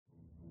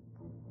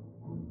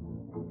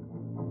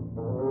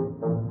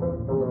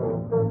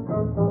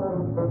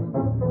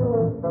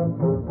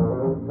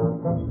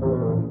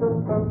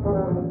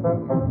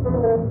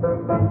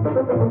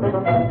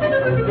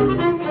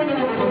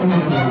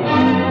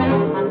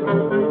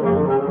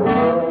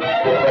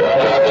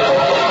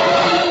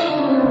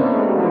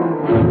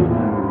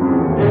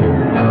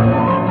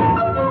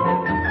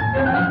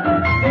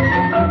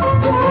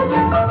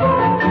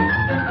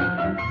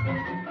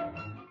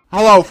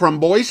Hello from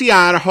Boise,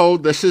 Idaho.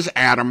 This is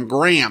Adam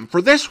Graham.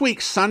 For this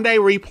week's Sunday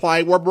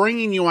replay, we're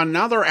bringing you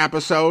another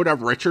episode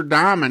of Richard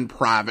Diamond,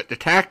 Private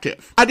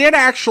Detective. I did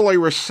actually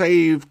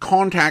receive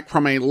contact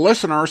from a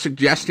listener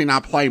suggesting I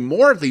play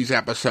more of these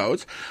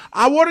episodes.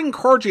 I would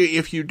encourage you,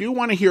 if you do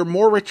want to hear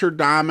more Richard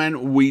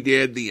Diamond, we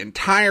did the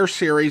entire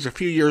series a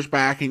few years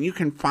back, and you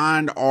can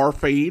find our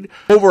feed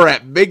over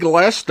at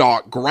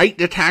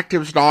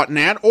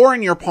biglist.greatdetectives.net or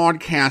in your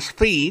podcast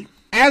feed.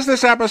 As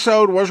this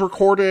episode was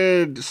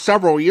recorded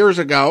several years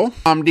ago,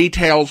 some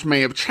details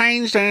may have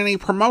changed, and any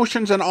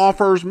promotions and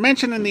offers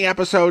mentioned in the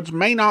episodes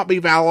may not be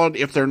valid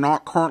if they're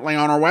not currently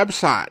on our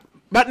website.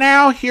 But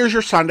now, here's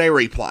your Sunday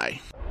replay.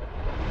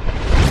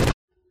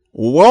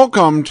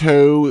 Welcome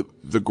to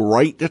the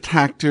Great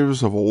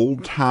Detectives of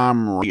Old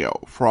Time Radio.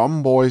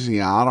 From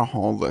Boise,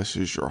 Idaho, this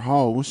is your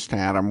host,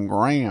 Adam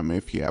Graham.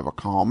 If you have a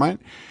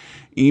comment,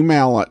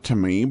 email it to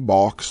me,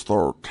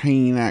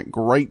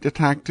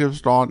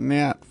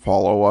 box13@greatdetectives.net.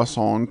 Follow us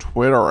on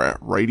Twitter at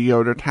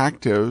Radio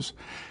Detectives,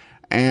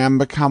 and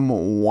become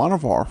one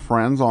of our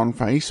friends on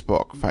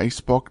Facebook,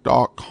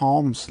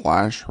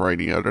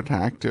 facebook.com/Radio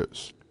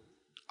Detectives.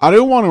 I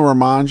do want to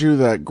remind you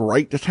that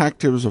Great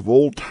Detectives of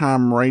Old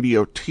Time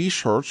Radio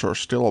t-shirts are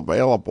still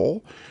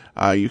available.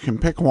 You can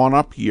pick one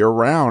up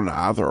year-round.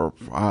 Either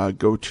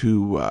go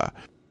to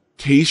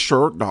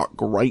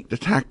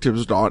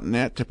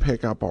t-shirt.greatdetectives.net to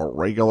pick up our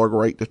regular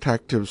Great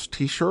Detectives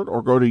t-shirt,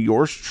 or go to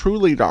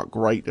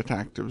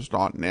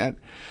yourstruly.greatdetectives.net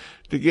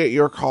to get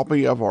your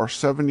copy of our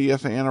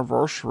 70th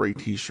anniversary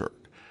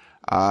t-shirt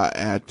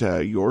at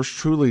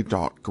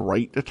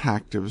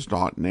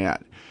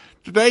yourstruly.greatdetectives.net.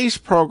 Today's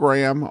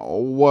program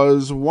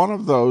was one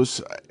of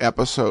those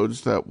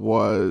episodes that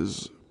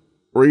was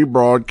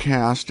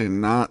rebroadcast in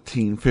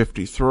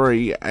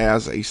 1953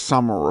 as a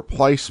summer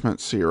replacement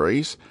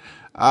series.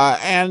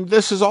 And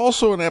this is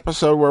also an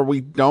episode where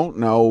we don't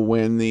know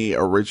when the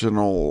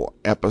original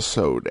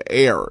episode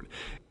aired.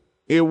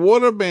 It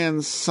would have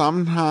been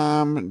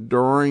sometime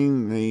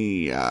during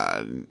the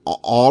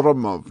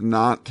autumn of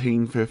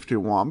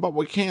 1951, but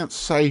we can't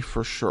say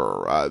for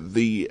sure.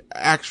 The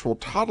actual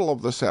title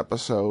of this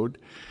episode,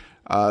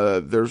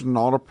 there's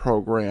not a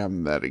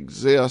program that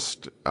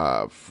exists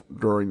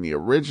during the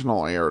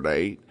original air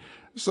date,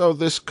 so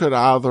this could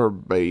either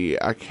be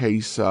a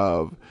case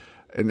of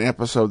an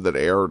episode that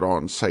aired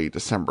on, say,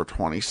 December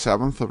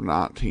 27th of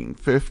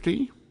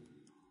 1950,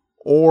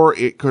 or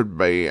it could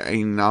be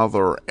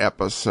another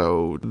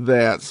episode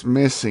that's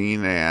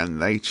missing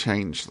and they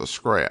changed the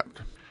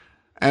script.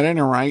 At any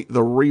rate,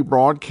 the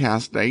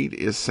rebroadcast date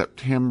is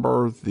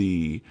September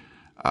the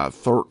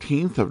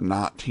 13th of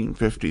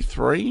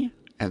 1953,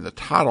 and the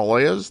title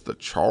is The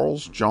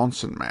Charles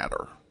Johnson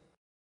Matter.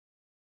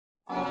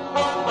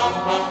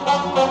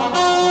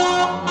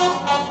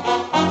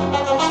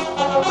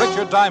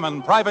 Richard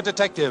Diamond, Private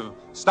Detective,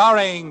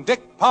 starring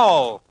Dick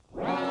Powell.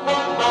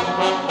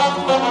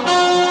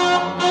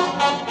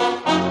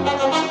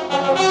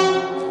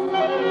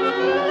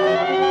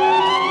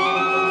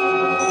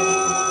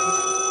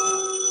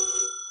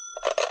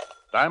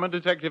 Diamond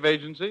Detective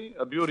Agency,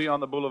 a beauty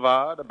on the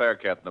boulevard, a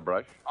bearcat in the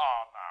brush.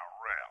 Oh, now,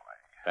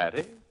 really?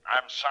 Patty?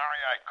 I'm sorry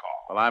I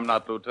called. Well, I'm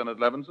not Lieutenant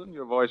Levinson.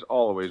 Your voice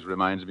always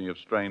reminds me of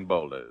strained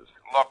boulders.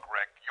 Look,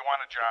 Rick, you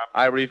want a job?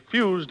 I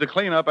refuse to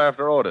clean up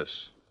after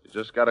Otis. You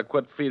just got to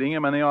quit feeding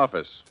him in the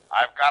office.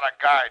 I've got a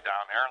guy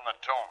down here in the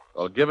tomb.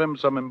 Well, give him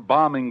some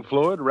embalming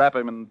fluid, wrap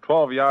him in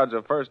 12 yards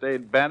of first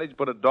aid bandage,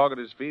 put a dog at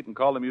his feet, and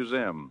call the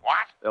museum.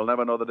 What? They'll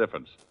never know the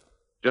difference.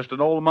 Just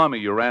an old mummy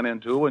you ran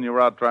into when you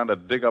were out trying to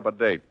dig up a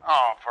date.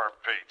 Oh, for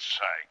Pete's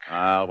sake.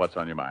 Well, what's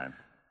on your mind?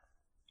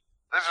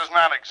 This is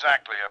not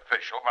exactly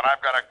official, but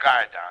I've got a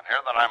guy down here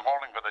that I'm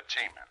holding for the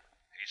team in.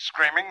 He's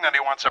screaming that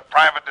he wants a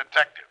private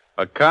detective.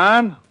 A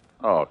con?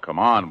 Oh, come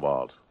on,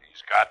 Walt.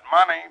 He's got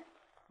money.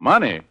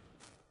 Money?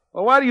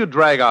 Well, why do you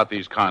drag out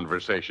these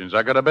conversations?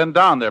 I could have been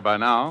down there by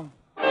now.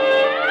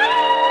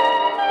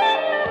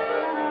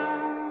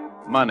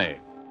 Money.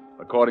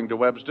 According to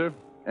Webster,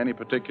 any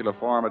particular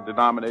form or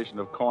denomination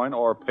of coin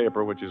or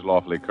paper which is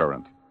lawfully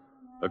current.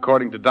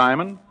 According to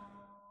Diamond,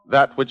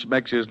 that which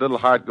makes his little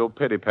heart go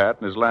pity-pat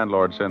and his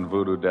landlord send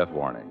voodoo death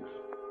warnings.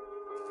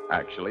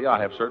 Actually, I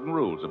have certain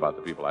rules about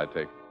the people I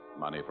take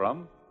money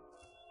from.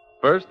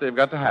 First, they've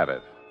got to have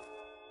it.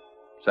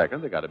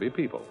 Second, they've got to be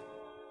people.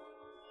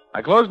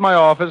 I closed my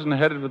office and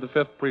headed for the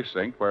 5th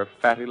Precinct, where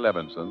Fatty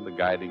Levinson, the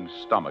guiding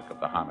stomach of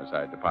the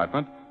homicide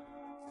department,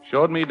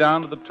 showed me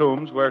down to the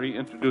tombs where he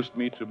introduced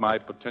me to my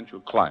potential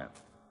client,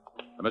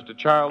 a Mr.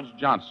 Charles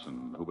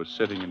Johnson, who was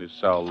sitting in his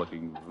cell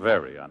looking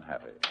very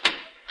unhappy.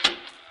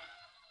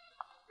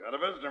 Got a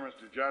visitor,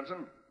 Mr.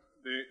 Johnson.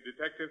 The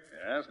detective?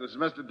 Yes, this is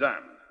Mr.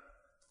 Diamond.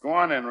 Go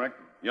on in, Rick.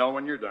 Yell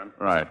when you're done.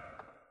 Right.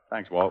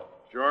 Thanks, Walt.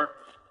 Sure.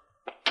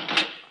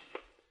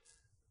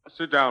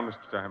 Sit down,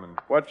 Mr. Diamond.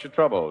 What's your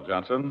trouble,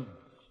 Johnson?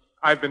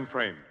 I've been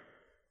framed.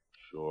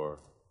 Sure.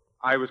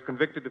 I was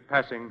convicted of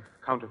passing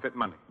counterfeit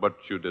money. But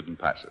you didn't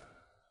pass it.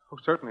 Oh,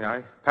 certainly,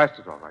 I passed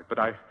it all right, but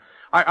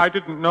I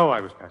didn't know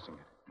I was passing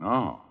it.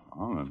 Oh,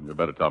 then you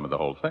better tell me the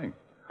whole thing.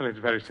 Well, it's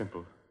very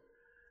simple.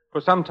 For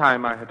some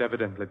time, I had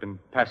evidently been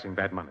passing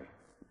bad money.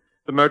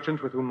 The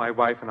merchants with whom my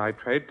wife and I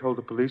trade told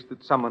the police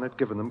that someone had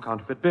given them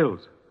counterfeit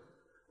bills.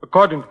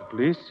 According to the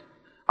police,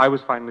 I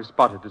was finally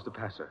spotted as the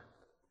passer.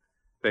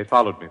 They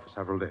followed me for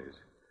several days,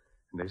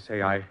 and they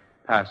say I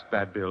passed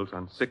bad bills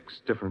on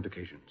 6 different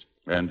occasions.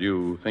 And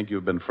you think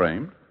you've been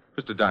framed?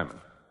 Mr. Diamond,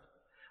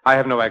 I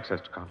have no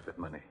access to counterfeit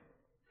money.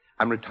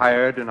 I'm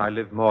retired, and I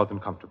live more than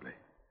comfortably.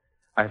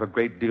 I have a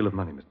great deal of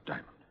money, Mr.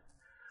 Diamond.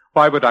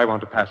 Why would I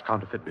want to pass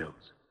counterfeit bills?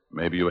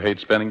 Maybe you hate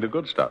spending the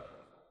good stuff.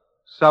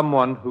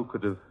 Someone who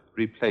could have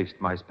replaced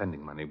my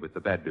spending money with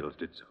the bad bills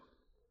did so.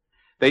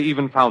 They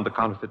even found the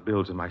counterfeit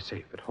bills in my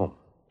safe at home.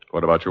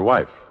 What about your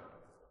wife?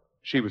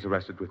 She was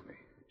arrested with me.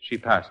 She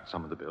passed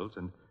some of the bills,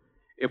 and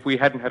if we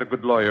hadn't had a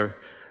good lawyer,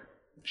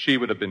 she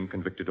would have been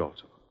convicted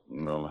also.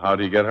 Well, how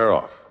do you get her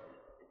off?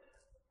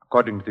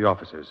 According to the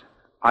officers,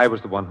 I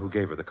was the one who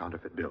gave her the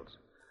counterfeit bills.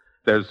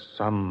 There's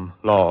some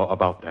law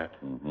about that.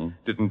 Mm-hmm.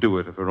 Didn't do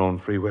it of her own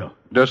free will.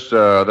 This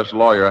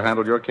lawyer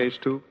handled your case,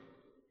 too?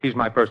 He's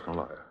my personal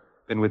lawyer.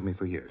 Been with me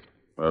for years.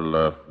 Well,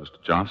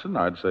 Mr. Johnson,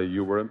 I'd say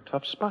you were in a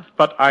tough spot.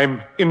 But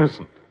I'm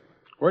innocent.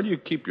 Where do you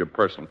keep your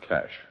personal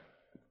cash?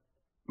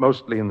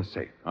 Mostly in the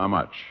safe. How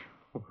much?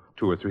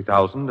 2,000 or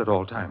 3,000 at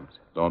all times.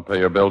 Don't pay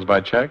your bills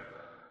by check?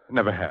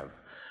 Never have.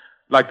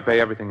 Like to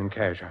pay everything in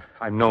cash.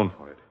 I'm known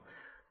for it.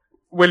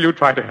 Will you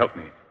try to help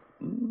me?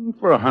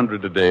 For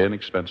 $100 a day in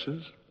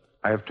expenses.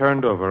 I have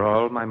turned over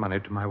all my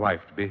money to my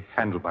wife to be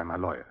handled by my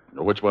lawyer.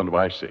 Which one do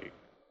I see?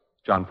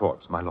 John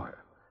Forbes, my lawyer.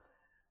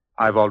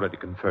 I've already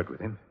conferred with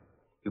him.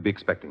 He'll be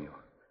expecting you.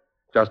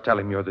 Just tell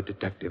him you're the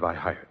detective I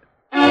hired.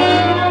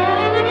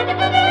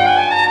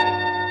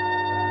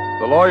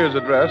 The lawyer's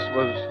address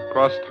was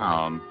across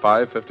town,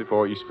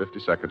 554 East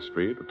 52nd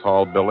Street, a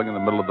tall building in the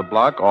middle of the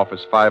block,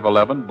 office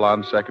 511,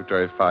 blonde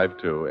secretary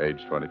 52,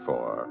 age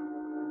 24.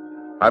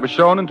 I was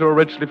shown into a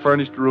richly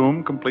furnished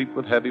room, complete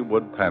with heavy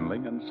wood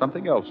paneling and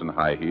something else in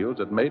high heels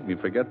that made me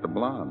forget the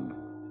blonde.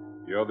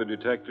 You're the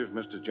detective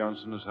Mr.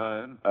 Johnson has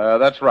hired?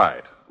 That's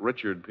right.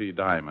 Richard P.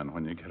 Diamond,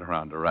 when you get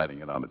around to writing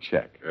it on a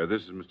check.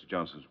 This is Mr.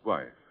 Johnson's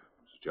wife.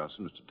 Mrs.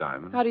 Johnson, Mr.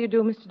 Diamond. How do you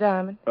do, Mr.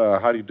 Diamond?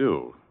 How do you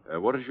do?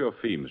 What is your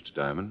fee, Mr.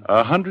 Diamond?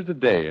 $100 a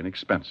day in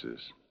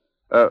expenses.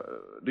 Do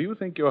you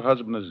think your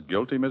husband is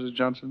guilty, Mrs.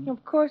 Johnson?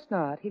 Of course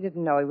not. He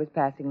didn't know he was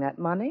passing that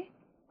money.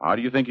 How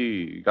do you think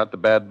he got the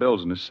bad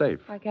bills in his safe?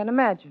 I can't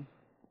imagine.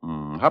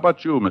 How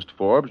about you, Mr.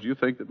 Forbes? Do you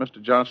think that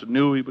Mr. Johnson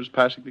knew he was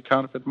passing the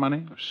counterfeit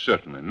money?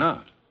 Certainly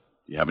not.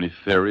 Do you have any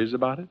theories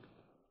about it?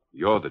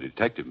 You're the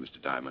detective, Mr.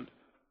 Diamond,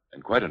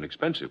 and quite an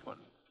expensive one.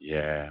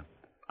 Yeah,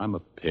 I'm a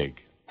pig.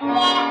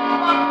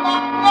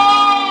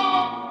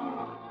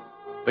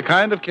 The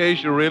kind of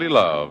case you really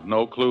love.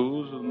 No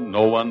clues, and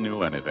no one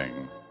knew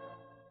anything.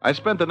 I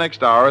spent the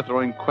next hour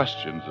throwing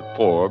questions at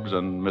Forbes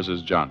and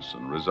Mrs.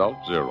 Johnson. Result,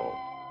 0.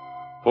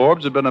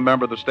 Forbes had been a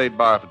member of the state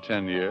bar for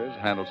 10 years,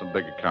 handled some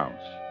big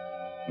accounts.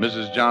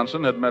 Mrs.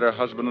 Johnson had met her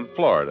husband in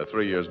Florida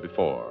 3 years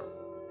before.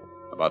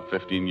 About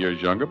 15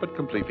 years younger, but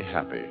completely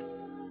happy.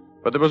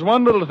 But there was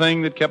one little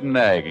thing that kept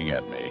nagging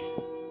at me.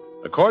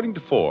 According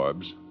to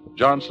Forbes,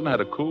 Johnson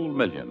had a cool $1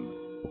 million.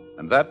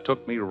 And that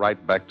took me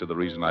right back to the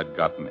reason I'd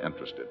gotten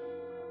interested.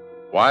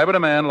 Why would a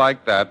man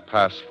like that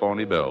pass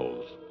phony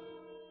bills?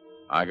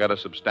 I got a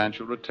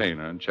substantial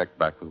retainer and checked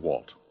back with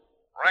Walt.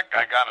 Rick,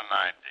 I got an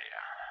idea.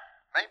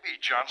 Maybe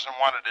Johnson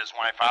wanted his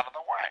wife out of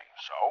the way,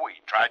 so he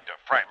tried to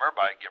frame her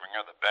by giving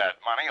her the bad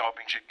money,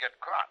 hoping she'd get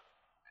caught.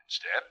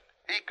 Instead,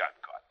 he got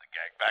caught. The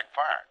gag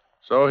backfired.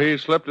 So he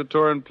slipped it to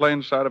her in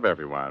plain sight of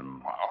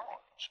everyone. Well,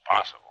 it's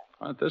possible.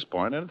 At this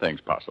point,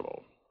 anything's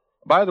possible.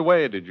 By the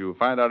way, did you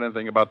find out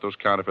anything about those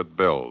counterfeit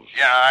bills?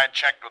 Yeah, I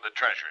checked with the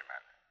Treasury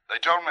men.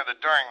 They told me that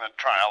during the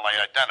trial they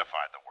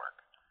identified the work.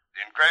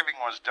 The engraving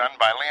was done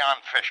by Leon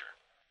Fisher.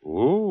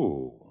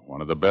 Ooh,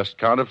 one of the best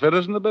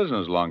counterfeiters in the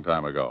business a long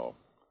time ago.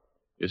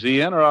 Is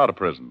he in or out of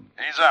prison?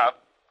 He's out.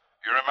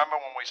 You remember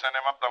when we sent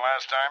him up the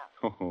last time?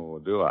 Oh,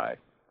 do I?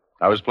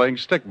 I was playing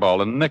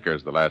stickball in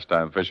knickers the last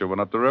time Fisher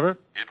went up the river.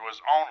 It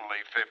was only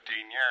 15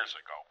 years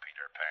ago,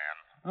 Peter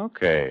Pan.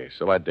 Okay,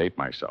 so I date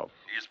myself.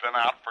 He's been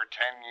out for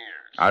 10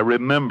 years. I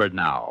remember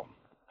now.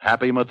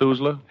 Happy,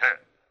 Methuselah?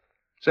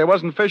 Say,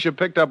 wasn't Fisher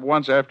picked up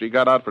once after he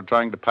got out for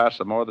trying to pass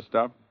some more of the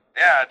stuff?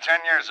 Yeah, 10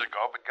 years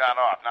ago, but got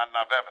off. Not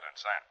enough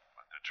evidence then.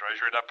 But the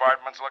Treasury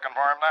Department's looking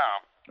for him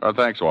now. Oh,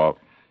 thanks, Walt.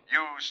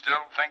 You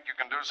still think you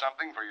can do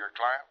something for your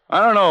client?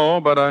 I don't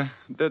know, but I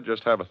did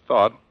just have a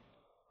thought.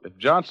 If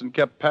Johnson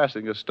kept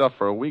passing his stuff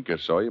for a week or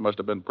so, he must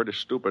have been pretty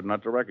stupid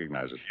not to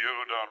recognize it. You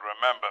don't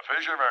remember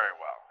Fisher very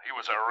well. He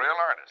was a real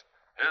artist.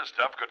 His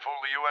stuff could fool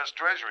the U.S.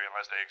 Treasury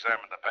unless they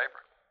examined the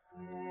paper.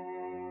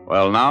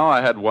 Well, now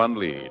I had one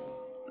lead.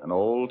 An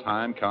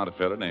old-time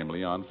counterfeiter named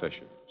Leon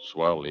Fisher.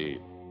 Swell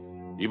lead.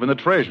 Even the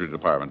Treasury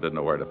Department didn't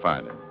know where to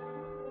find him.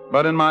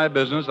 But in my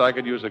business, I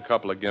could use a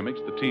couple of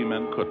gimmicks the team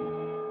men couldn't.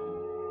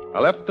 I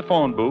left the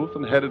phone booth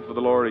and headed for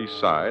the Lower East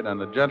Side, and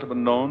a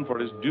gentleman known for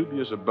his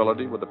dubious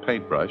ability with a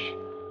paintbrush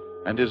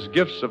and his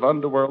gifts of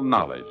underworld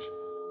knowledge,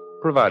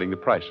 providing the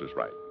price was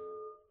right.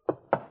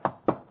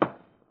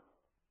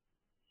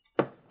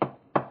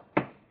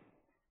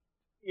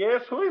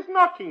 who is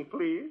knocking,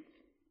 please?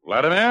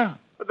 Vladimir?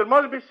 There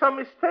must be some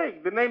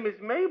mistake. The name is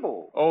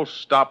Mabel. Oh,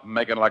 stop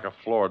making like a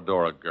floor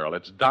door girl.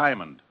 It's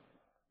Diamond.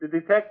 The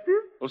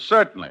detective? Well,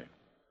 certainly.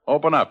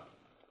 Open up.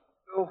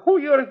 Who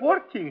you're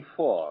working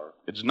for?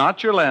 It's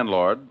not your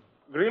landlord.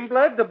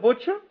 Greenblatt, the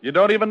butcher? You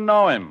don't even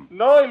know him.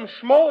 Know him,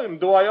 schmo him.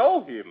 Do I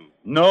owe him?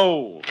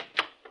 No.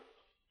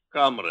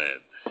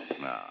 Comrade.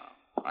 No.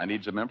 I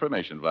need some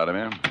information,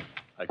 Vladimir.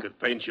 I could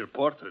paint your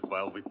portrait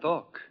while we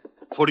talk.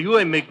 For you,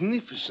 a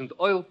magnificent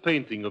oil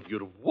painting of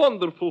your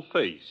wonderful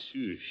face.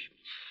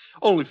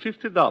 Only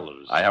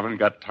 $50. I haven't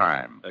got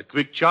time. A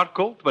quick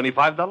charcoal,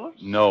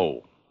 $25?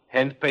 No.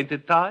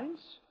 Hand-painted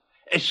ties?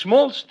 A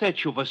small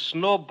statue of a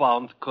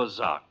snowbound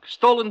Cossack,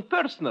 stolen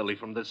personally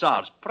from the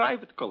Tsar's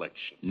private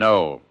collection.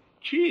 No.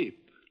 Cheap.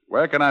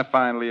 Where can I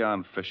find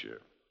Leon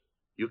Fisher?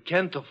 You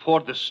can't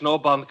afford the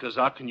snowbound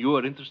Cossack and you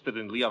are interested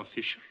in Leon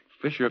Fisher?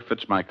 Fisher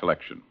fits my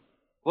collection.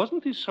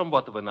 Wasn't he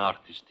somewhat of an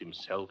artist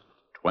himself?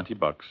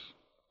 $20.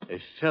 A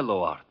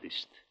fellow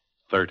artist.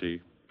 30.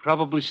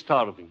 Probably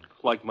starving,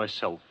 like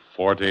myself.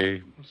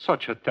 40.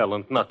 Such a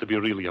talent not to be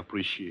really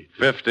appreciated.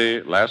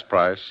 50. Last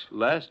price.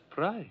 Last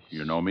price?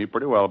 You know me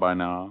pretty well by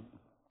now.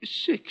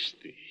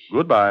 60.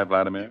 Goodbye,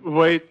 Vladimir.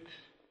 Wait.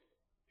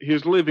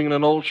 He's living in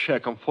an old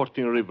shack on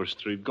 14 River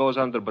Street. Goes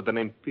under by the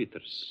name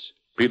Peters.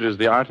 Peters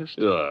the artist?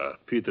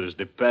 Peters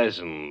the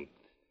peasant.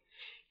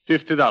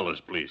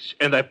 $50, please.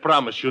 And I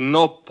promise you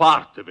no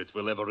part of it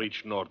will ever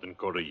reach Northern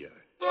Korea.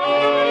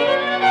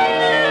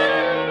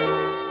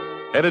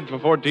 Headed for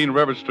 14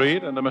 River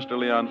Street and to Mr.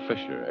 Leon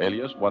Fisher,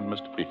 alias one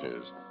Mr.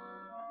 Peters.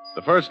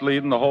 The first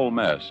lead in the whole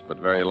mess, but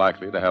very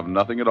likely to have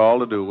nothing at all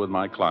to do with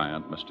my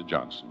client, Mr.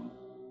 Johnson.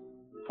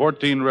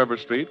 14 River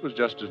Street was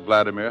just as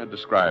Vladimir had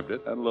described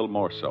it, and a little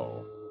more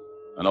so.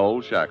 An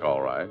old shack,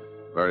 all right.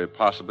 Very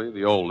possibly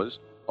the oldest,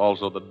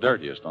 also the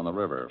dirtiest on the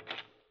river.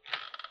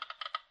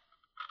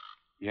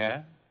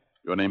 Yeah?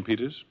 Your name,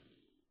 Peters?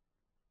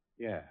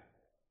 Yeah.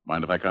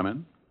 Mind if I come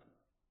in?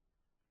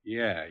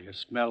 Yeah, you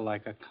smell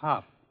like a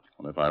cop.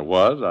 Well, if I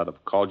was, I'd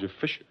have called you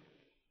Fisher.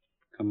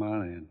 Come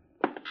on in.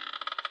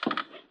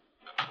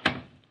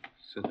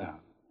 Sit down.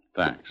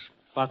 Thanks.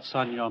 What's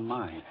on your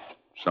mind?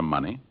 Some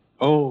money.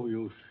 Oh,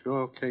 you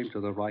sure came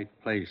to the right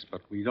place,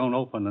 but we don't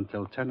open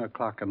until 10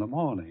 o'clock in the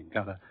morning.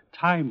 Got a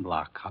time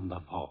block on the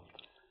vault.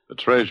 The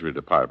Treasury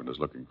Department is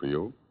looking for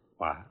you.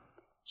 What?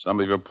 Some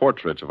of your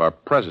portraits of our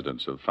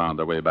presidents have found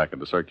their way back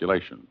into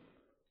circulation.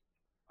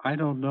 I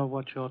don't know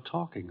what you're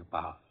talking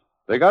about.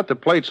 They got the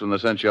plates when they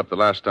sent you up the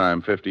last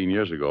time 15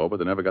 years ago, but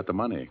they never got the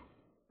money.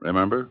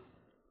 Remember?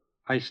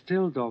 I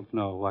still don't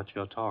know what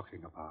you're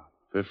talking about.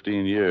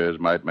 15 years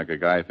might make a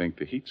guy think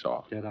the heat's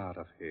off. Get out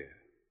of here.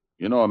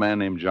 You know a man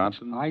named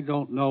Johnson? I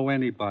don't know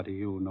anybody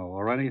you know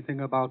or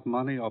anything about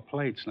money or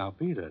plates. Now,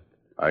 beat it.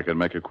 I can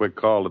make a quick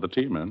call to the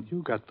T-man.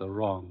 You got the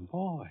wrong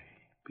boy.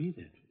 Beat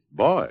it.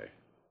 Boy?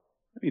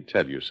 Let me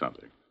tell you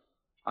something.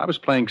 I was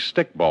playing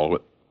stickball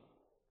with...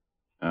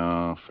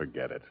 Oh,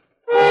 forget it.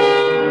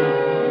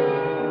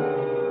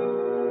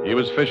 He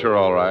was Fisher,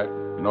 all right.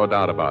 No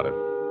doubt about it.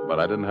 But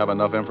I didn't have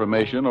enough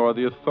information or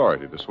the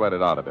authority to sweat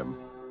it out of him.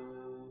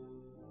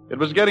 It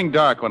was getting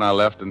dark when I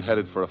left and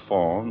headed for a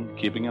phone,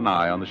 keeping an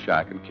eye on the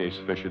shack in case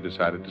Fisher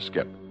decided to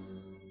skip.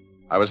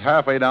 I was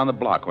halfway down the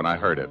block when I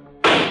heard it.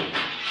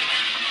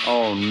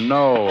 Oh,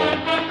 no.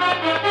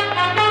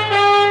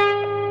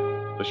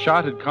 The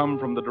shot had come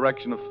from the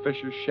direction of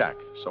Fisher's shack,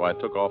 so I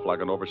took off like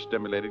an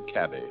overstimulated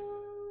cabbie.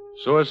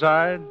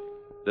 Suicide?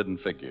 Didn't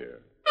figure.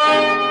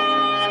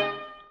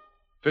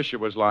 Fisher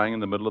was lying in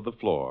the middle of the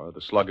floor.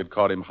 The slug had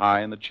caught him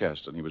high in the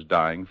chest, and he was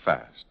dying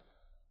fast.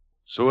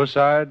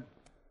 Suicide?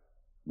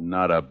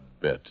 Not a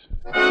bit.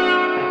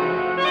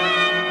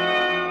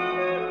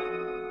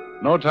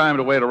 No time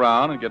to wait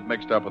around and get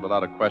mixed up with a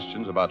lot of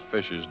questions about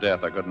Fisher's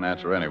death I couldn't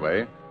answer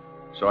anyway,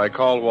 so I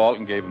called Walt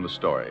and gave him the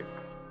story.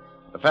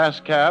 A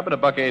fast cab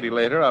and $1.80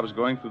 later, I was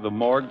going through the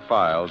morgue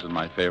files in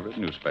my favorite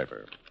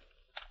newspaper.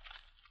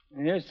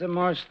 Here's some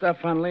more stuff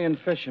on Leon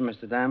Fisher,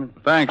 Mr. Diamond.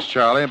 Thanks,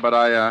 Charlie, but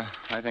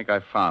I think I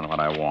found what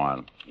I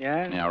want.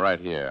 Yeah? Yeah, right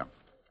here.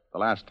 The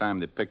last time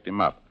they picked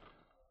him up.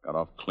 Got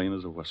off clean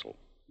as a whistle.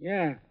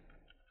 Yeah.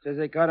 Says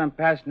they caught him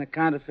passing a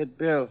counterfeit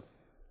bill.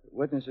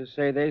 Witnesses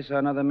say they saw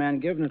another man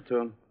giving it to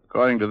him.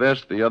 According to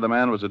this, the other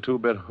man was a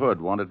two-bit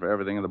hood wanted for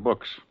everything in the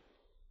books.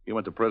 He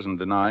went to prison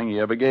denying he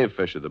ever gave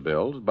Fisher the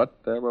bills,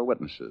 but there were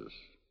witnesses.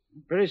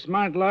 Pretty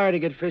smart lawyer to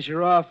get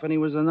Fisher off when he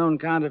was a known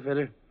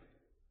counterfeiter.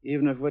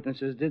 Even if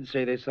witnesses did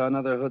say they saw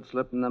another hood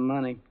slipping the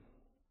money.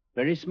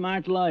 Very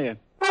smart lawyer.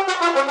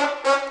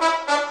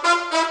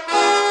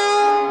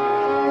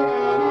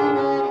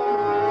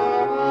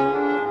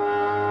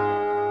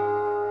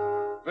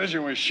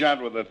 Fisher was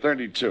shot with a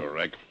 .32,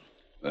 Rick.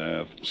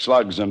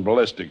 Slugs and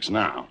ballistics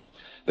now.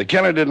 The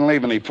killer didn't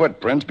leave any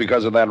footprints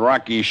because of that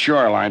rocky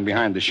shoreline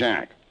behind the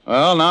shack.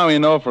 Well, now we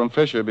know from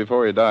Fisher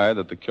before he died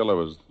that the killer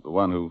was the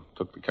one who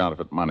took the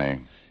counterfeit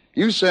money.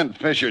 You said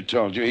Fisher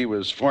told you he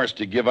was forced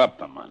to give up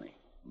the money.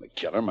 The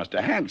killer must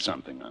have had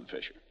something on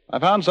Fisher. I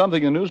found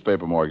something in the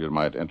newspaper morgue that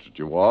might interest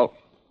you, Walt.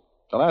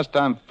 The last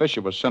time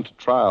Fisher was sent to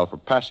trial for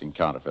passing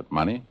counterfeit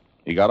money,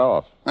 he got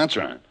off. That's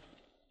right.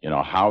 You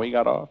know how he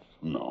got off?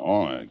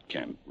 No, I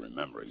can't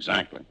remember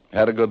exactly.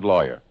 Had a good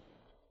lawyer.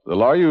 The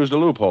lawyer used a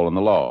loophole in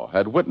the law,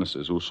 had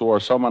witnesses who swore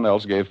someone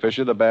else gave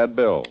Fisher the bad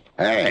bill.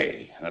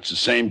 Hey, that's the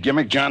same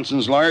gimmick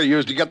Johnson's lawyer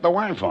used to get the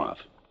wife off.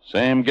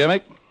 Same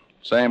gimmick,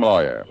 same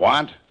lawyer.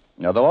 What?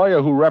 Now, the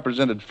lawyer who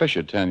represented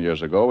Fisher 10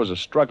 years ago was a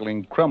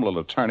struggling criminal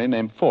attorney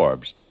named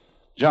Forbes,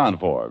 John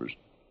Forbes.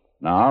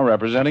 Now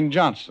representing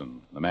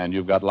Johnson, the man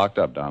you've got locked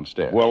up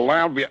downstairs. Well,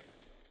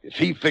 if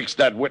he fixed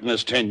that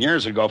witness 10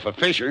 years ago for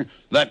Fisher,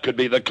 that could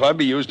be the club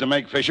he used to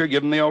make Fisher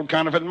give him the old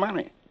counterfeit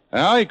money.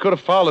 Well, he could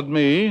have followed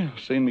me,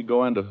 seen me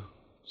go in to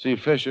see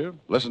Fisher,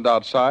 listened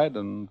outside,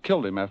 and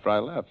killed him after I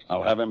left.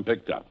 I'll have him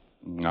picked up.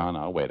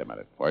 No, wait a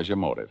minute. Where's your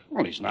motive?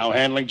 Well, he's now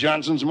handling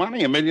Johnson's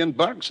money, $1 million.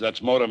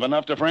 That's motive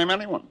enough to frame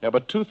anyone. Yeah,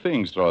 but two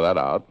things throw that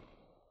out.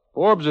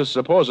 Forbes is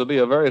supposedly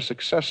a very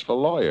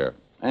successful lawyer,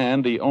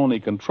 and he only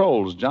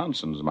controls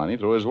Johnson's money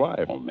through his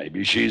wife. Well,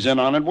 maybe she's in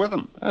on it with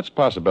him. That's a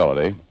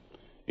possibility.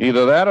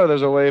 Either that or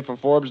there's a way for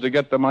Forbes to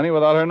get the money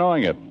without her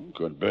knowing it.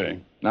 Could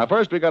be. Now,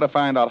 first, we've got to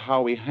find out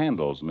how he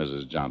handles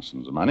Mrs.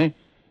 Johnson's money.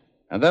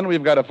 And then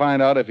we've got to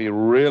find out if he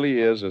really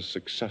is as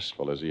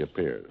successful as he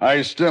appears.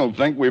 I still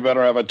think we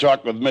better have a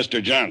talk with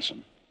Mr.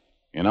 Johnson.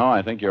 You know,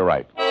 I think you're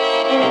right.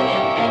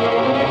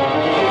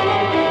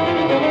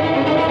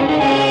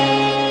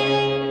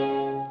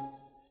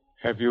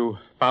 Have you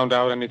found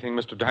out anything,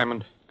 Mr.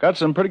 Diamond? Got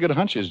some pretty good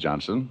hunches,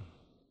 Johnson.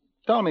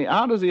 Tell me,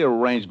 how does the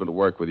arrangement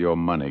work with your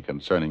money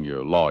concerning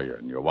your lawyer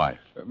and your wife?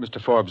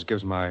 Mr. Forbes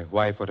gives my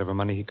wife whatever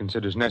money he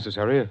considers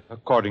necessary,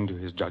 according to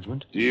his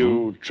judgment. Do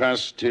you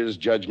trust his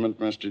judgment,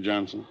 Mr.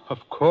 Johnson?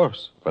 Of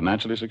course.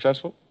 Financially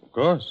successful? Of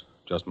course.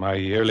 Just my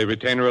yearly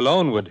retainer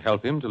alone would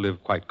help him to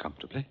live quite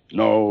comfortably.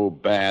 No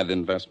bad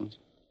investments?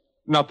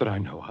 Not that I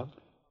know of.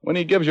 When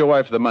he gives your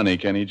wife the money,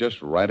 can he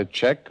just write a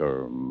check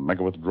or make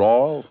a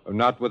withdrawal?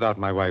 Not without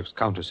my wife's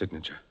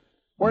countersignature.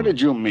 Where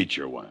did you meet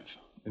your wife?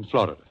 In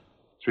Florida,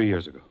 3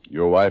 years ago.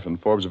 Your wife and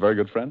Forbes are very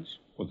good friends?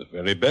 Well, the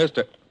very best.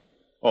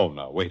 Oh,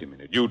 now, wait a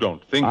minute. You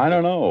don't think... I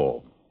don't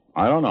know.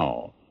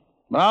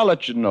 But I'll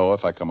let you know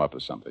if I come up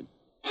with something.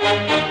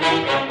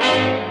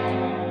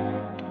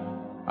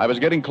 I was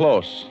getting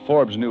close.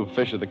 Forbes knew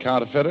Fisher, the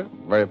counterfeiter.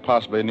 Very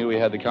possibly knew he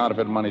had the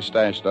counterfeit money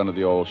stashed under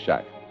the old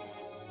shack.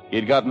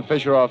 He'd gotten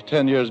Fisher off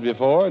 10 years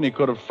before, and he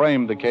could have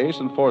framed the case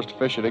and forced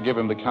Fisher to give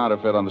him the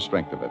counterfeit on the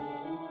strength of it.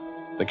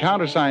 The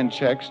countersigned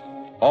checks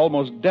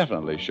almost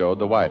definitely showed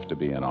the wife to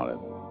be in on it,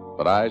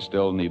 but I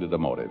still needed a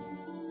motive.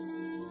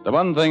 The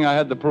one thing I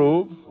had to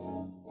prove,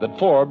 that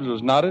Forbes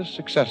was not as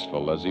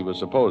successful as he was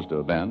supposed to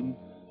have been,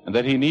 and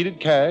that he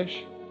needed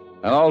cash,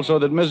 and also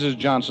that Mrs.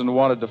 Johnson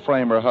wanted to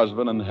frame her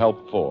husband and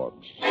help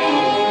Forbes.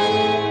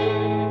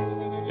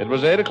 It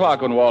was 8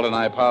 o'clock when Walt and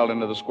I piled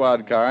into the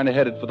squad car and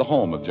headed for the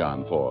home of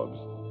John Forbes.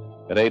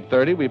 At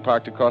 8:30, we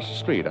parked across the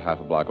street a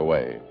half a block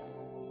away.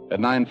 At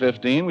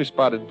 9:15, we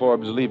spotted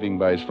Forbes leaving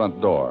by his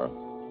front door.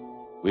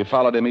 We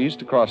followed him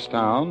east across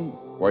town,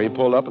 where he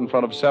pulled up in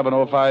front of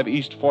 705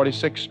 East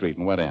 46th Street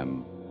and went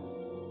in.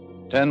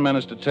 10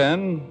 minutes to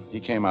 10, he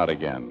came out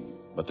again,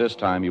 but this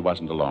time he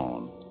wasn't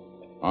alone.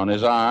 On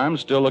his arm,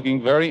 still looking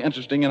very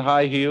interesting in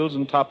high heels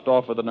and topped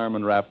off with an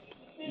ermine wrap.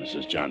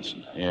 Mrs.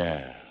 Johnson.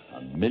 Yeah,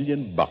 $1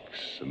 million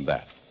and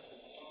that.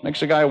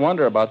 Makes a guy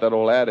wonder about that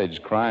old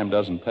adage, crime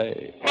doesn't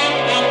pay.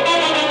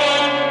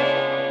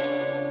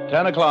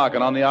 10 o'clock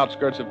and on the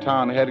outskirts of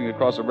town heading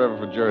across the river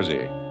for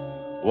Jersey.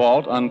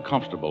 Walt,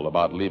 uncomfortable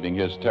about leaving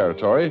his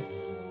territory,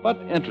 but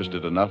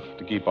interested enough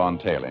to keep on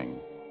tailing.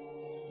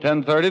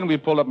 10:30 and we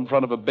pulled up in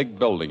front of a big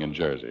building in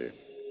Jersey.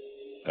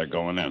 They're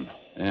going in.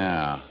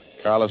 Yeah,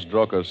 Carlos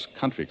Droca's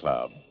country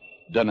club.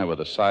 Dinner with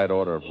a side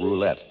order of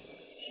roulette.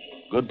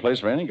 Good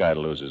place for any guy to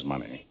lose his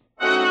money.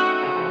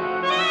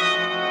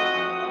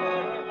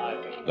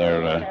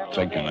 They're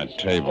taking a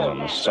table in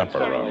the supper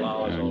room.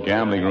 There's a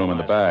gambling room in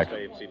the back.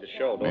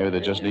 Maybe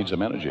they just need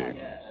some energy.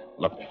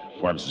 Look,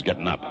 Forbes is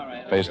getting up.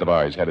 Face the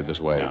bar. He's headed this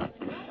way.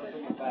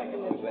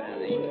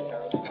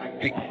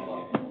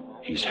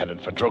 He's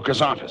headed for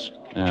Droca's office.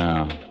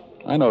 Yeah.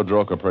 I know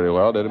Droca pretty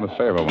well. Did him a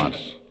favor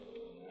once.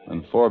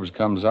 When Forbes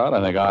comes out,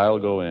 I think I'll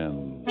go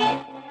in.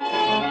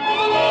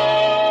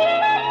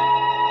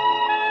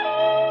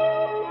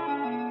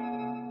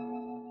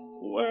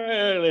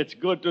 Well, it's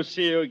good to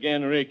see you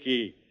again,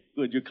 Ricky.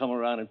 Good you come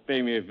around and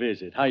pay me a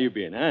visit. How you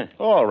been, huh?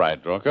 All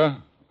right,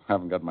 Droca.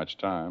 Haven't got much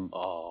time.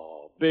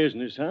 Oh,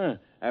 business, huh?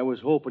 I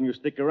was hoping you'd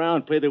stick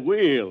around, play the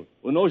wheel.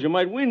 Who knows, you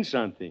might win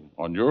something.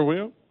 On your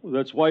wheel? Well,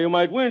 that's why you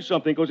might win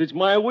something, because it's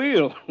my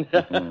wheel.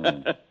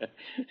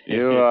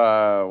 You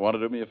want to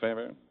do me a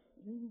favor?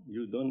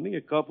 You've done me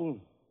a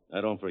couple.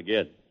 I don't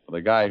forget.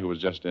 The guy who was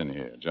just in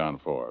here, John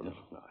Forbes.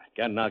 No, I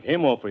can't knock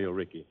him off for you,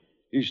 Ricky.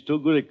 He's too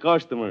good a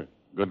customer.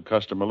 Good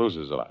customer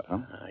loses a lot, huh?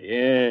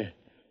 Yeah.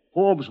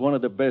 Forbes one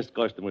of the best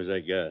customers I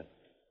got.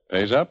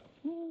 Pays up?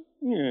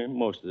 Yeah,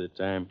 most of the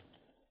time.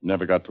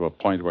 Never got to a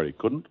point where he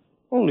couldn't?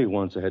 Only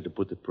once I had to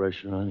put the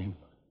pressure on him.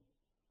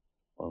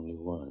 Only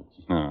once.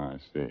 Oh, I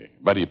see.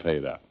 But he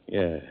paid up.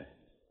 Yeah.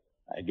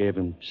 I gave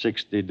him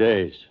 60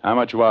 days. How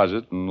much was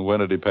it, and when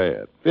did he pay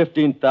it?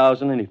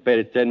 $15,000, and he paid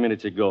it 10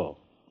 minutes ago.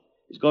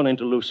 He's going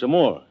to lose some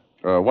more.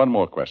 One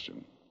more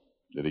question.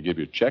 Did he give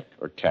you check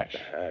or cash?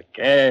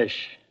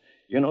 Cash.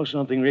 You know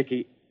something,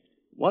 Ricky?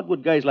 What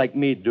would guys like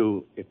me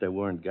do if there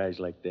weren't guys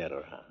like that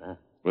around, huh?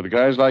 With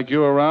guys like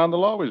you around,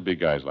 there'll always be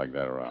guys like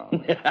that around.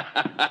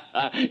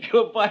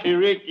 Goodbye,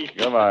 Ricky.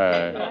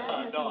 Goodbye.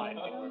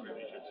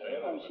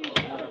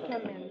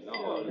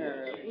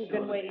 We've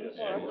been waiting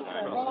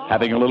for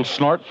Having a little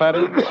snort, Fatty?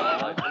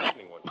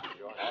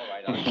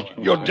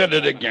 You did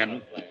it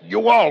again.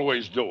 You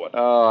always do it.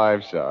 Oh,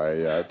 I'm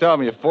sorry. Tell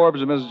me, if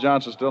Forbes and Mrs.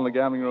 Johnson still in the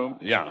gambling room?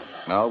 Yeah.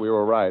 No, we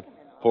were right.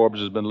 Forbes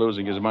has been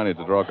losing his money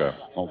to Droka.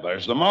 Well,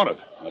 there's the motive.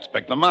 Let's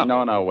pick them up.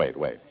 No, wait.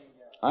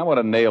 I want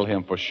to nail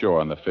him for sure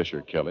on the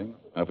Fisher killing.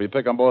 Now, if we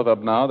pick them both up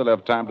now, they'll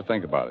have time to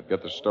think about it,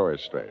 get the story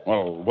straight.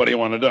 Well, what do you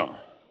want to do?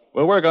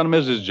 We'll work on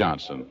Mrs.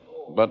 Johnson,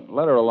 but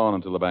let her alone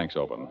until the bank's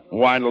open.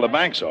 Why till the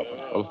bank's open?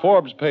 Well,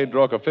 Forbes paid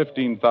Droka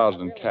 $15,000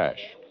 in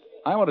cash.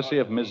 I want to see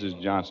if Mrs.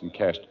 Johnson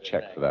cashed a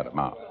check for that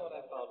amount.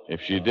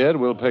 If she did,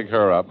 we'll pick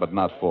her up, but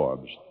not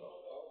Forbes.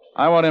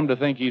 I want him to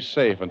think he's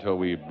safe until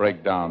we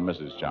break down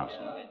Mrs. Johnson.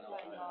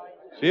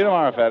 See you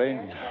tomorrow, Fatty.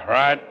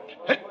 Right.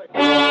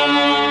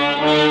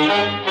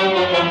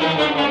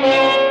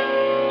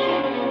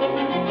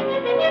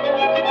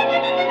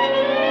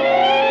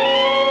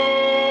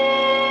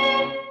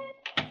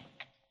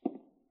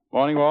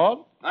 Morning,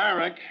 Walt. Hi,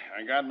 Rick.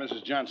 I got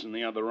Mrs. Johnson in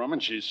the other room,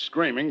 and she's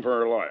screaming for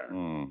her lawyer.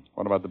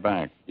 What about the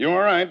bank? You were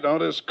right.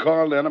 Otis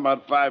called in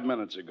about 5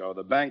 minutes ago.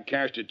 The bank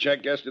cashed a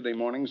check yesterday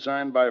morning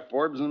signed by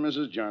Forbes and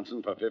Mrs.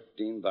 Johnson for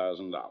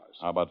 $15,000.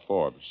 How about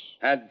Forbes?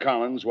 Had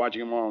Collins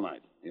watching him all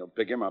night. He'll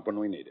pick him up when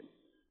we need him.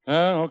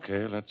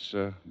 Okay. Let's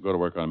go to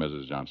work on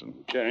Mrs. Johnson.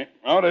 Okay.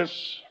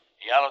 Otis,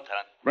 Yeah,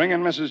 Lieutenant. bring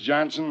in Mrs.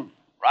 Johnson.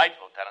 Right,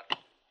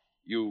 Lieutenant.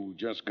 You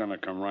just gonna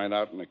come right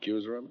out and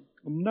accuse her of it?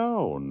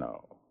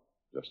 No.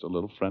 Just a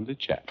little friendly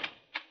chat.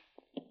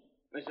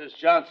 Mrs.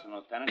 Johnson,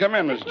 Lieutenant. Come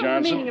in, Miss the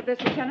Johnson. meaning of this,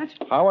 Lieutenant.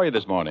 How are you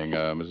this morning,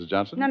 Mrs.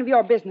 Johnson? None of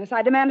your business.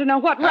 I demand to know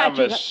what right Have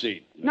you a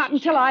seat. Not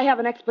until I have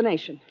an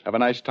explanation. Have a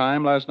nice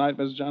time last night,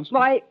 Mrs. Johnson?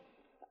 Why,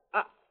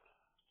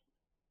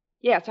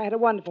 yes, I had a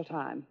wonderful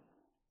time.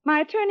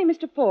 My attorney,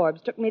 Mr.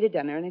 Forbes, took me to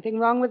dinner. Anything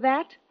wrong with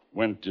that?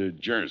 Went to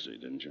Jersey,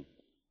 didn't you?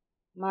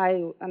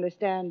 I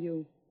understand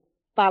you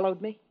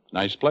followed me.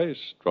 Nice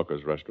place,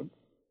 Trucker's Restaurant.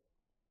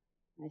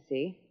 I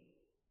see.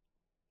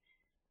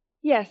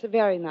 Yes, a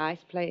very nice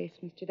place,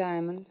 Mr.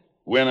 Diamond.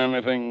 Win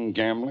anything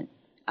gambling?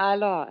 I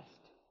lost.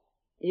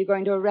 Are you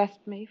going to arrest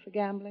me for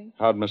gambling?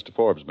 How'd Mr.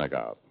 Forbes make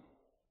out?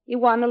 He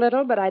won a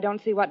little, but I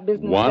don't see what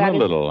business Won that a is.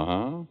 little,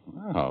 huh?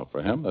 Well,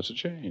 for him, that's a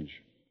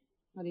change.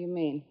 What do you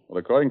mean? Well,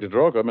 according to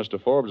Droka,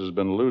 Mr. Forbes has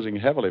been losing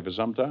heavily for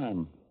some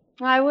time.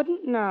 I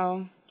wouldn't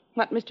know.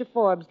 What Mr.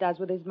 Forbes does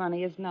with his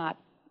money is not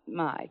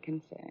my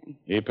concern.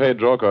 He paid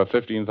Droka a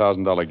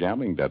 $15,000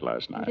 gambling debt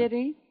last night. Did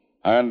he?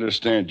 I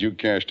understand you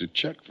cashed a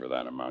check for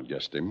that amount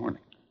yesterday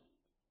morning.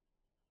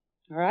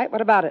 All right, what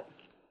about it?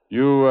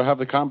 You have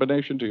the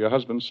combination to your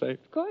husband's safe?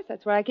 Of course,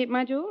 that's where I keep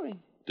my jewelry.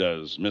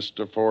 Does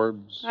Mr.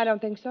 Forbes? I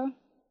don't think so.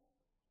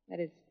 That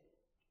is,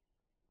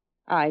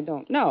 I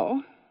don't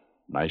know.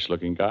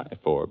 Nice-looking guy,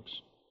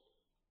 Forbes.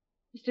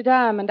 Mr.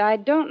 Diamond, I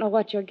don't know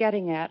what you're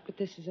getting at, but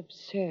this is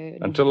absurd.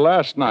 Until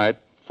last night,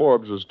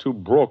 Forbes was too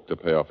broke to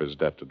pay off his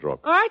debt to Droka.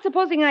 All right,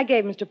 supposing I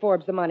gave Mr.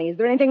 Forbes the money. Is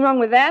there anything wrong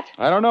with that?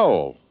 I don't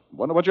know.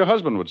 Wonder what your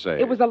husband would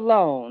say. It was a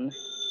loan.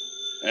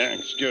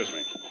 Excuse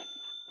me.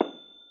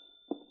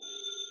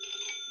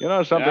 You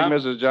know something, Yeah?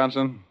 Mrs.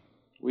 Johnson?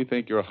 We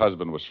think your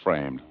husband was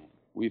framed.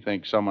 We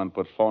think someone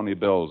put phony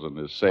bills in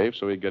his safe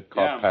so he'd get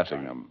caught Yeah,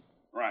 passing them.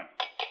 Right.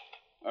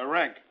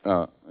 Rick.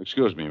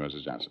 Excuse me,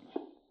 Mrs. Johnson.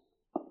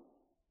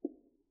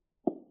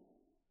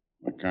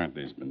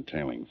 McCarthy's been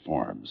tailing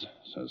Forbes.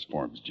 Says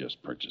Forbes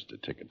just purchased a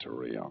ticket to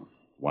Rio.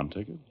 One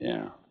ticket?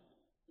 Yeah.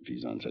 If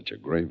he's on such a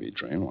gravy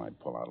train, why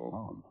pull out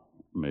alone?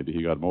 Maybe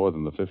he got more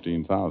than the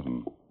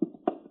 $15,000.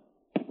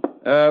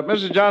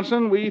 Mrs.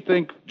 Johnson, we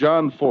think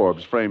John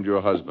Forbes framed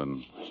your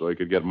husband so he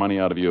could get money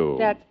out of you.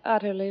 That's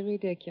utterly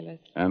ridiculous.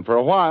 And for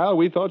a while,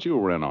 we thought you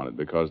were in on it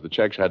because the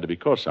checks had to be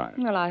co-signed.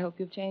 Well, I hope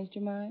you've changed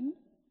your mind.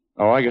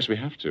 Oh, I guess we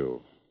have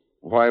to.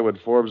 Why would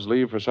Forbes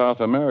leave for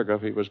South America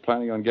if he was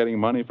planning on getting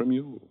money from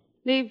you?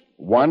 Leave?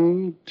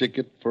 One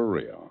ticket for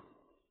Rio.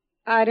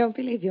 I don't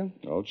believe you.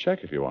 Oh,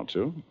 check if you want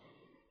to.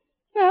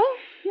 Well,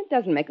 it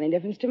doesn't make any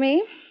difference to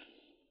me.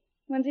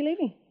 When's he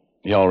leaving?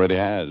 He already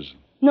has.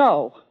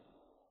 No.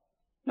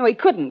 No, he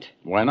couldn't.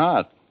 Why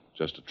not?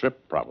 Just a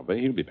trip,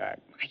 probably. He'll be back.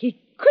 He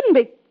couldn't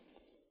be.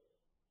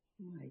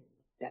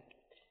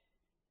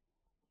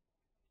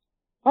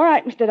 All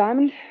right, Mr.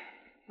 Diamond.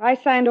 I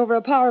signed over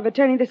a power of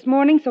attorney this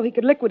morning so he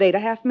could liquidate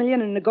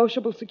 $500,000 in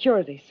negotiable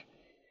securities.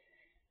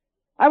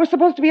 I was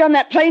supposed to be on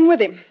that plane with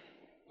him.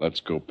 Let's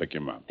go pick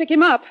him up. Pick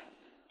him up?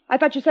 I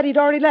thought you said he'd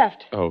already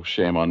left. Oh,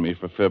 shame on me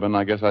for fibbing.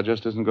 I guess I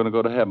just isn't going to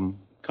go to heaven.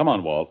 Come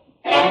on, Walt.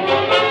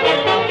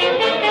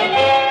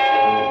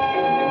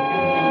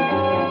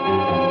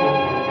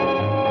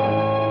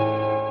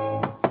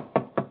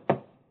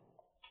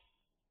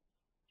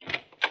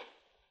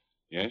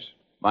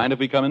 Mind if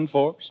we come in,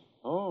 Forbes?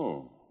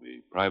 Oh,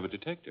 the private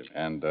detective.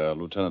 And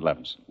Lieutenant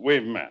Levinson.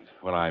 We've met.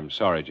 Well, I'm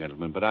sorry,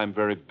 gentlemen, but I'm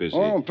very busy.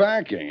 Oh,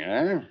 packing,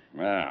 eh?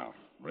 Well,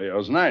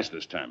 Rio's nice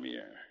this time of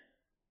year.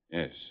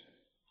 Yes.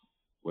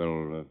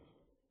 Well,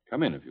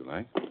 come in if you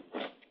like.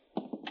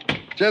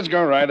 Just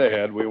go right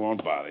ahead. We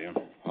won't bother you.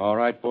 All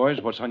right,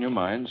 boys, what's on your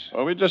minds?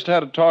 Well, we just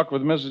had a talk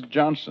with Mrs.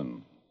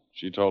 Johnson.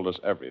 She told us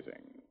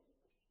everything.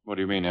 What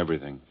do you mean,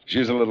 everything?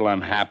 She's a little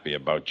unhappy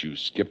about you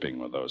skipping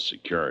with those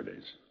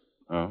securities.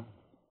 Oh?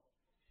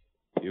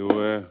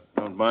 You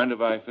don't mind if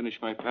I finish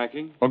my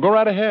packing? Well, go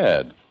right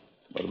ahead.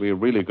 But we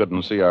really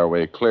couldn't see our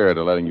way clear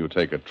to letting you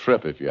take a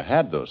trip if you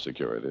had those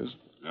securities.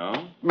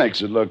 No?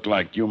 Makes it look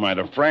like you might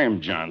have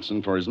framed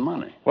Johnson for his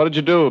money. What did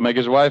you do? Make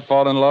his wife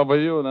fall in love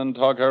with you and then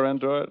talk her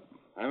into it?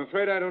 I'm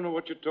afraid I don't know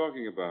what you're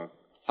talking about.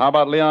 How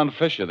about Leon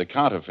Fisher, the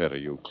counterfeiter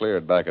you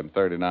cleared back in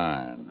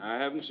 39? I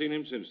haven't seen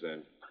him since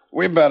then.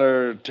 We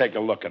better take a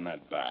look in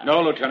that bag.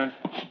 No, Lieutenant.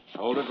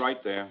 Hold it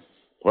right there.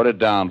 Put it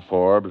down,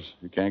 Forbes.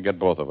 You can't get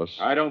both of us.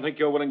 I don't think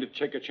you're willing to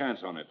take a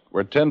chance on it.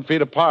 We're 10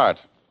 feet apart.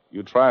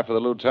 You try for the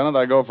lieutenant,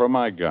 I go for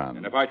my gun.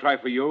 And if I try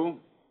for you?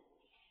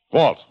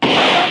 Walt.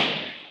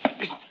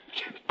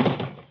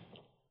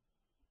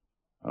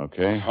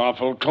 Okay.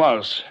 Awful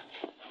close.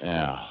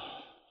 Yeah.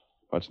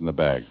 What's in the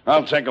bag?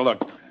 I'll take a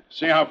look.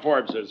 See how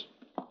Forbes is.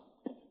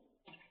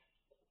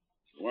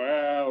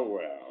 Well,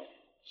 well.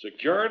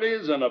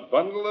 Securities and a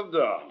bundle of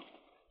dough.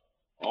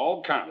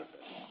 All counterfeit.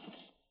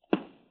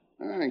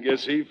 I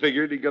guess he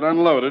figured he could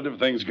unload it if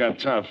things got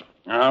tough.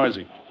 How is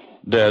he?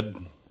 Dead.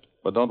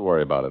 But don't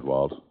worry about it,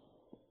 Walt.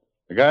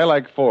 A guy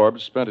like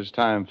Forbes spent his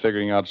time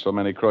figuring out so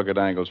many crooked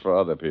angles for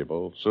other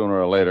people.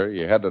 Sooner or later, he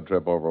had to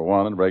trip over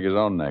one and break his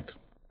own neck.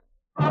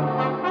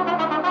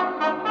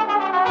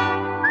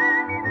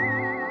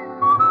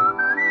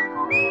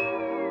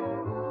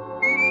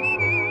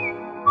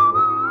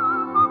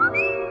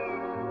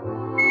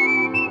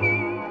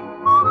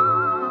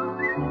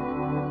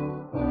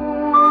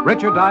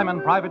 Richard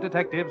Diamond, Private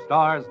Detective,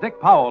 stars Dick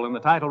Powell in the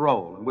title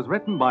role and was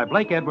written by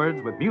Blake Edwards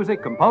with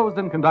music composed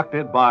and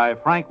conducted by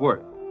Frank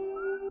Worth.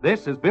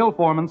 This is Bill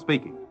Foreman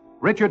speaking.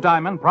 Richard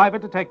Diamond,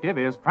 Private Detective,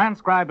 is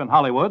transcribed in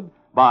Hollywood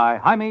by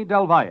Jaime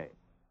Del Valle.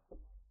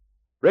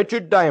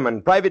 Richard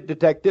Diamond, Private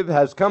Detective,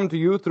 has come to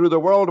you through the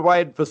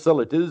worldwide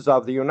facilities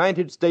of the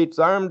United States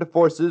Armed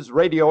Forces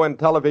Radio and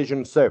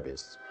Television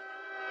Service.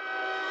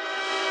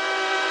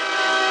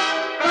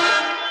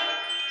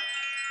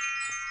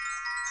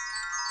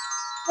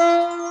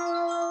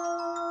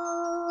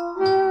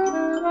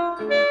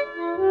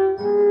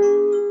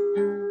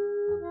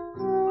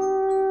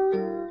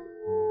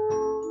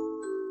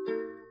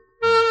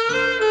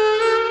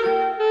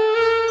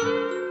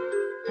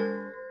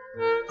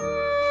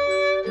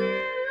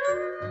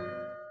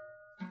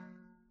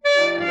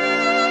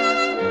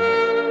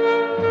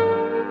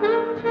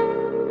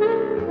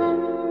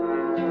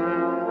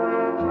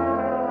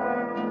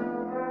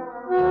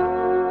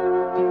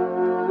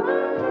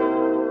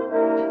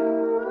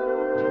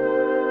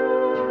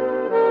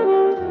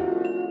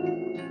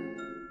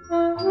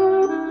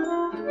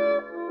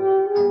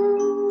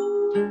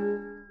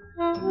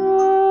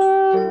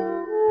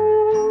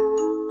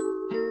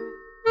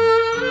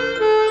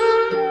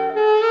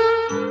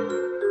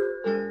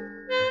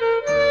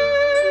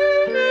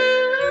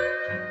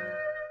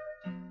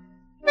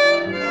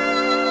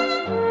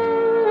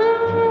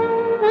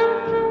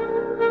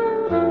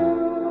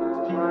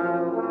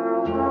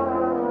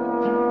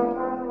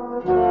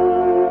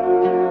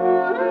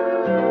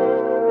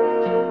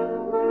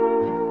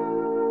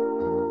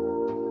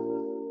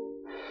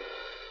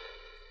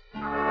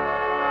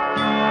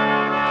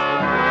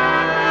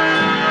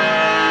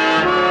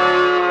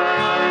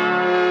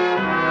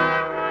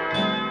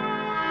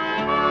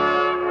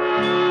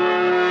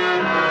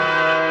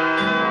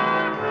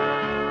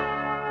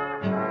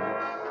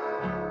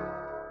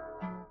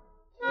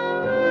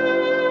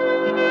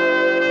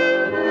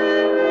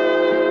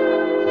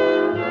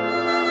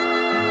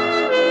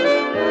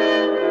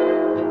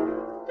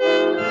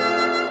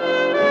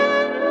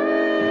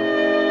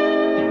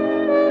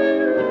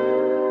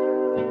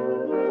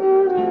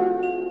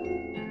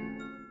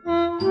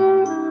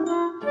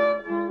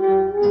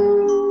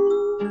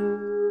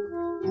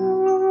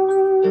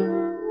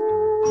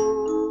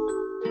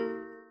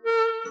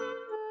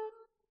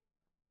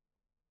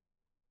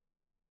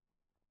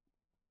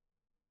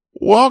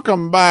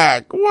 Welcome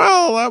back.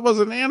 Well, that was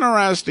an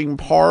interesting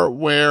part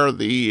where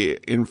the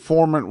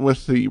informant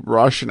with the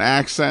Russian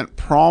accent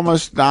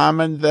promised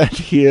Diamond that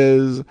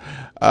his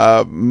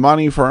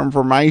money for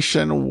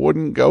information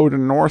wouldn't go to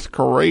North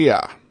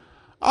Korea.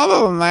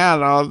 Other than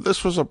that,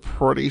 this was a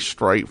pretty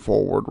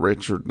straightforward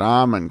Richard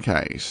Diamond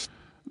case,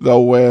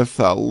 though with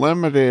a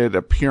limited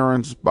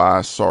appearance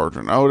by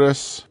Sergeant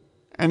Otis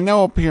and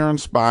no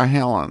appearance by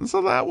Helen.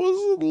 So that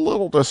was a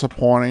little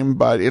disappointing,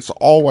 but it's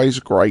always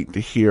great to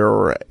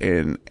hear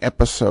an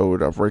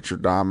episode of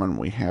Richard Diamond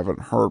we haven't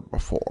heard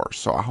before.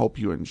 So I hope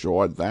you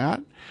enjoyed that.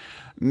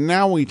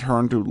 Now we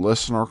turn to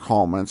listener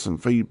comments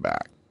and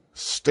feedback.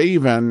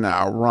 Stephen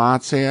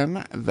writes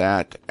in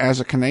that as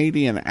a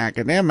Canadian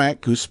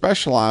academic who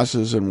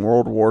specializes in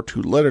World War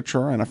II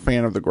literature and a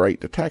fan of the great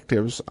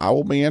detectives, I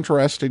will be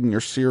interested in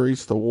your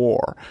series, The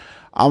War.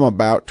 I'm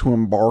about to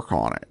embark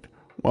on it.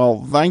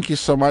 Well, thank you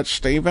so much,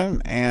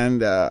 Stephen,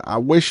 and I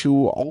wish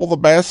you all the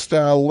best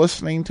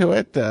listening to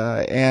it,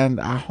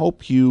 and I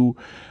hope you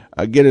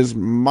get as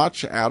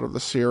much out of the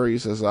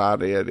series as I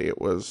did.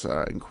 It was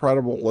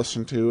incredible to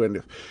listen to, and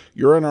if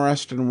you're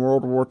interested in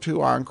World War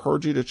II, I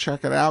encourage you to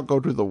check it out.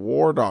 Go to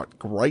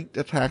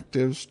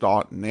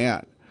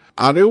thewar.greatdetectives.net.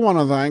 I do want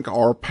to thank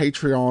our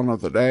Patreon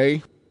of the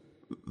day.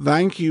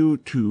 Thank you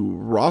to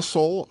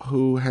Russell,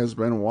 who has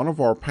been one of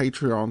our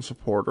Patreon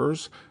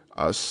supporters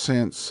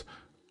since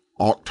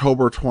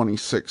October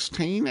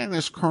 2016 and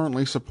is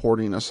currently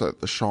supporting us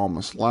at the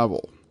Shamus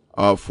level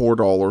of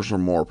 $4 or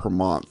more per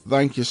month.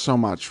 Thank you so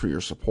much for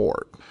your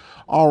support.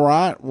 All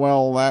right,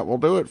 well, that will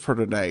do it for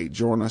today.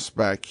 Join us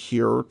back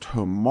here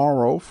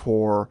tomorrow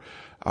for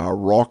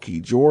Rocky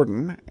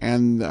Jordan,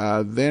 and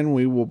then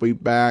we will be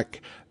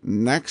back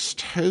next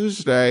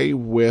Tuesday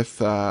with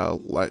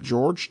Let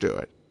George Do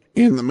It.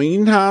 In the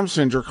meantime,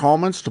 send your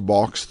comments to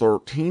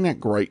box13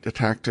 at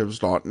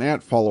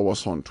greatdetectives.net. Follow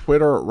us on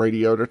Twitter at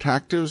Radio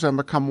Detectives and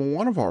become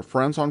one of our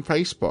friends on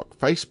Facebook,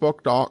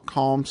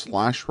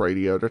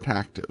 facebook.com/Radio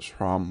Detectives.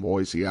 From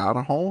Boise,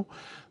 Idaho,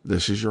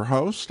 this is your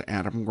host,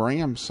 Adam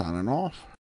Graham, signing off.